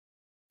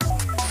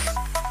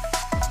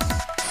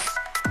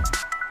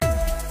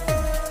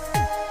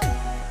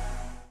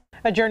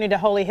A journey to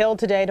Holy Hill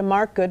today to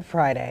mark Good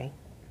Friday.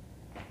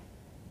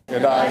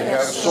 And I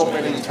have so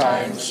many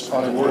times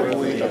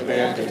unworthily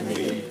abandoned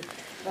thee,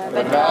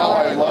 but now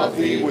I love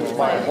thee with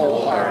my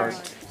whole heart.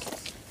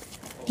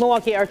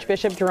 Milwaukee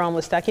Archbishop Jerome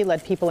Listecki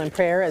led people in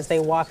prayer as they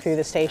walked through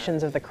the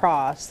Stations of the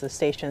Cross. The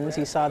stations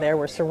you saw there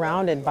were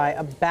surrounded by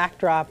a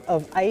backdrop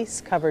of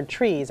ice-covered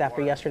trees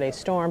after yesterday's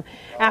storm.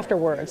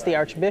 Afterwards, the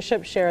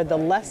Archbishop shared the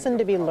lesson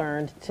to be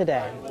learned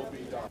today.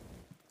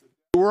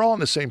 We're all on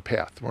the same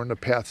path. We're on the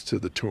path to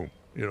the tomb,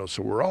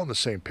 so we're all on the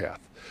same path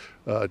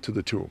to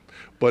the tomb.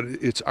 But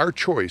it's our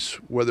choice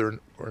whether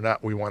or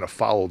not we want to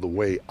follow the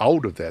way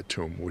out of that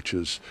tomb, which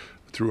is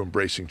through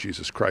embracing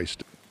Jesus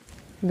Christ.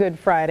 Good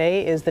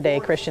Friday is the day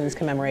Christians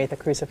commemorate the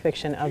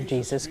crucifixion of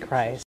Jesus Christ.